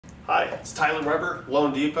Hi, it's Tyler Weber,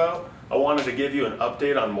 Loan Depot. I wanted to give you an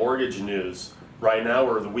update on mortgage news. Right now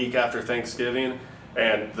we're the week after Thanksgiving,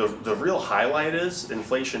 and the real highlight is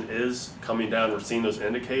inflation is coming down. We're seeing those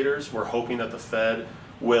indicators. We're hoping that the Fed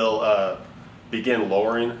will begin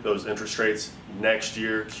lowering those interest rates next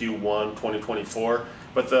year, Q1 2024.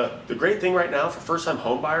 But the great thing right now for first-time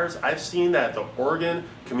home buyers, I've seen that the Oregon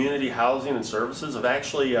Community Housing and Services have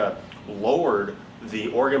actually lowered the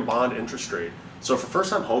Oregon bond interest rate. So for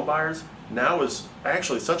first-time home buyers, now is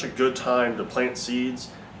actually such a good time to plant seeds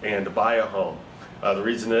and to buy a home. The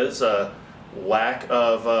reason is lack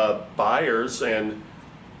of buyers and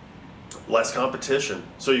less competition.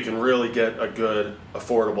 So you can really get a good,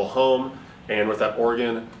 affordable home. And with that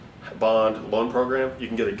Oregon bond loan program, you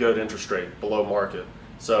can get a good interest rate below market.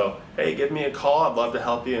 So, hey, give me a call. I'd love to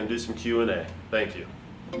help you and do some Q&A. Thank you.